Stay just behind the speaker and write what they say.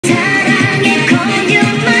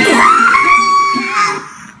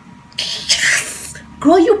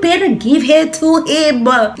Girl, you better give her to him.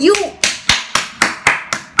 You...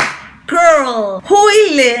 Girl,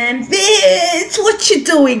 Hyolyn, bitch, what you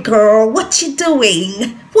doing, girl? What you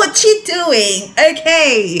doing? What you doing?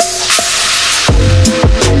 Okay.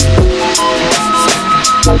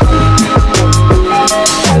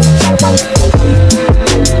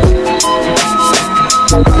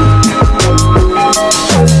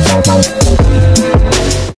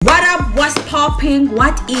 What up? What's popping?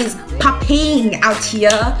 What is popping out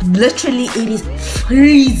here? Literally, it is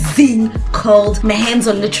freezing cold. My hands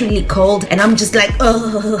are literally cold and I'm just like,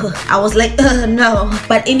 ugh. I was like, no.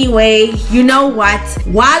 But anyway, you know what?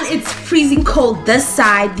 While it's freezing cold this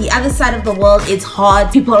side, the other side of the world, it's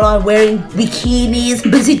hot. People are wearing bikinis,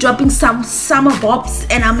 busy dropping some summer bops,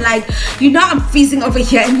 and I'm like, you know, I'm freezing over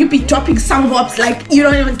here and you be dropping summer bops like you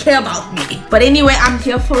don't even care about me. But anyway, I'm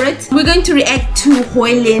here for it. We're going to react to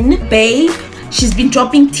Hyolyn, babe. She's been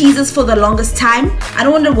dropping teasers for the longest time. I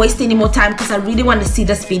don't want to waste any more time because I really want to see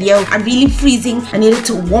this video. I'm really freezing. I needed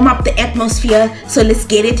to warm up the atmosphere. So let's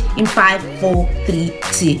get it in 5, 4, 3,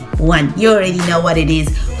 2, 1. You already know what it is.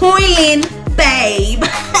 Hyolyn, babe.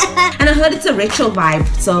 And I heard it's a retro vibe.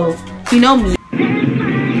 So, you know me.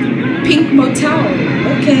 Pink Motel.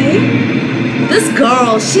 Okay. This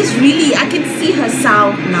girl, she's really, I can see her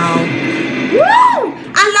sound now. Woo!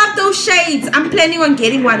 I love those shades. I'm planning on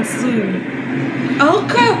getting one soon.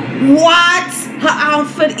 Okay, what? Her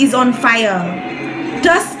outfit is on fire.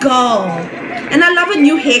 This girl. And I love a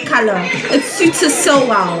new hair color. It suits her so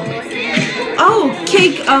well. Oh,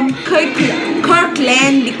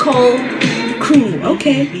 Kirkland Nicole Crew.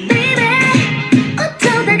 Okay.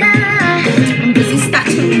 I'm busy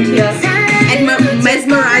stuttering here and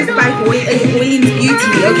mesmerized by Hyolyn's beauty.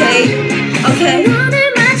 Okay. Okay.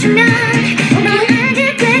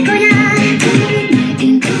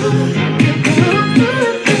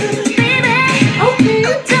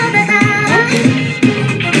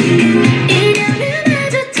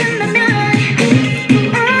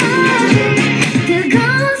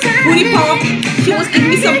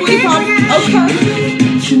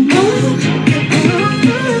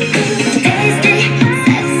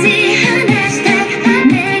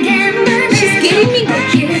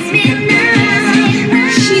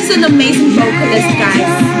 An amazing vocalist,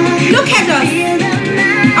 guys. Look at us.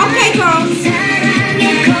 Okay, girl.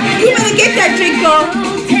 You better get that drink, girl.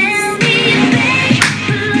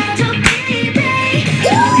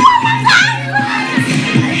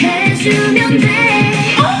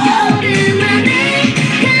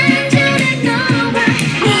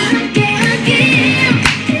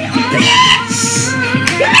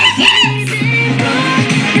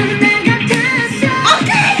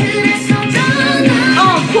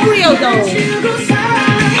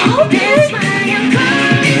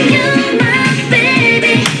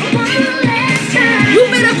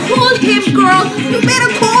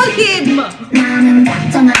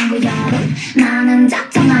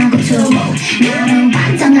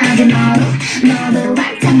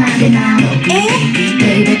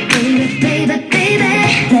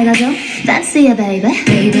 Fancy a baby,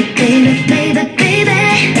 baby, baby, baby, baby,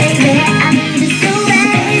 baby. I need you so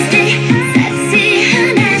tasty, sexy,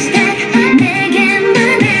 hashtag 내게만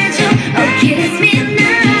해줘. Oh, kiss me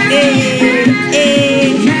now. Hey,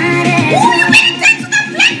 hey. Oh, you better dance to the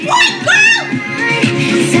black boy, girl.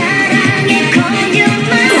 사랑에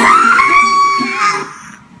걸려만.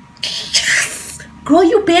 Yes. Girl,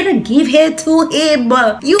 you better give her to him.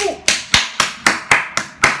 You.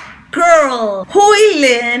 Girl,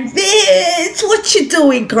 Hyolyn, bitch, what you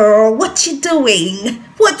doing, girl? What you doing?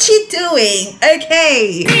 What you doing?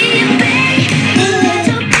 Okay.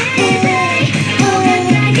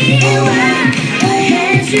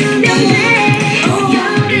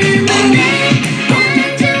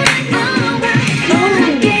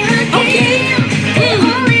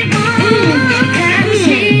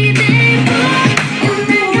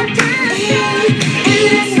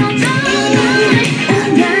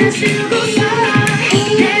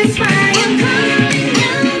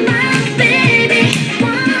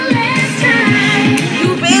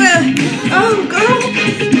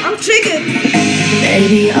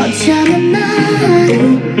 Baby, 어쩌면 난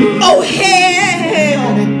Oh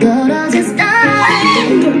hell! 떨어진 star.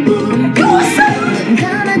 눈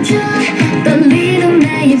감아줘 떨리는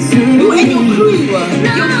내 입술이. You and your crew, your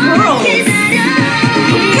girls. Okay,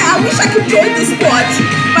 I wish I could join the squad,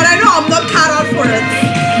 but I know I'm not cut out for it.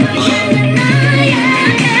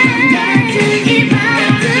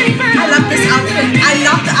 I love this outfit. I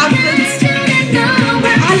love the outfits.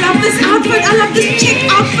 I love this outfit. I love this chick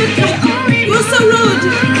outfit. You're so rude.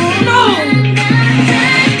 No.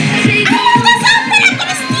 I love this outfit. I'm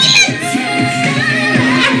gonna steal it.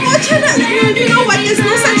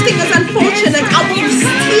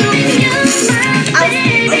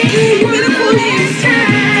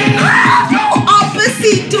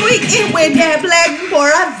 with their black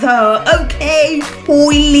brother. Okay,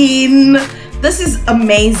 Hyolyn. This is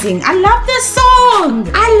amazing. I love this song.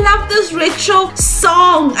 I love this retro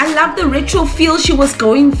song. I love the retro feel she was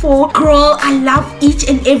going for. Girl, I love each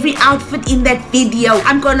and every outfit in that video.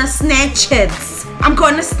 I'm gonna snatch it. I'm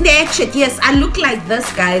gonna snatch it. Yes, I look like this,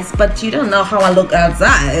 guys, but you don't know how I look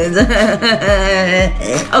outside.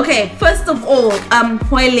 Okay, first of all,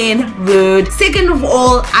 Hyolyn, rude. Second of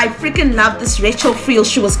all, I freaking love this retro feel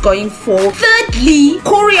she was going for. Thirdly,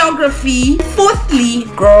 choreography. Fourthly,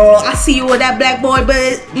 girl, I see you with that black boy,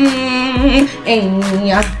 but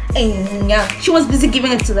she was busy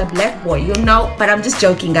giving it to the black boy, you know. But I'm just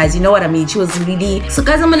joking, guys, you know what I mean. She was really, so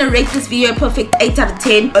guys, I'm gonna rate this video a perfect 8 out of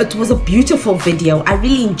 10. It was a beautiful video. I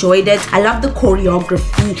really enjoyed it. I love the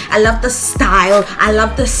choreography, I love the style, I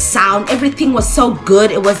love the sound. Everything was so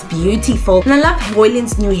good. It was beautiful, and I love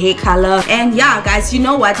Hyolyn's new hair color. And yeah, guys, you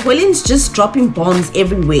know what, Hyolyn's just dropping bombs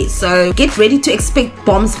everywhere, so get ready to expect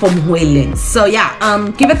bombs from Hyolyn. So yeah,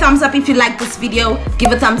 give a thumbs up if you like this video.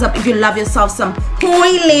 Give a thumbs up if you love yourself some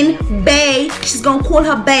Hyolyn bae. She's gonna call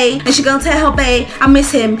her bae, and she's gonna tell her bae I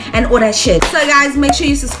miss him and all that shit. So guys, make sure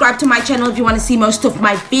you subscribe to my channel if you want to see most of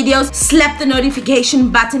my videos. Slap the notification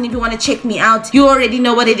button if you want to check me out. You already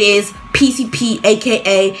know what it is, PCP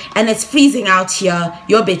aka, and it's freezing out here.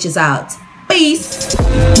 Your bitch is out. Peace.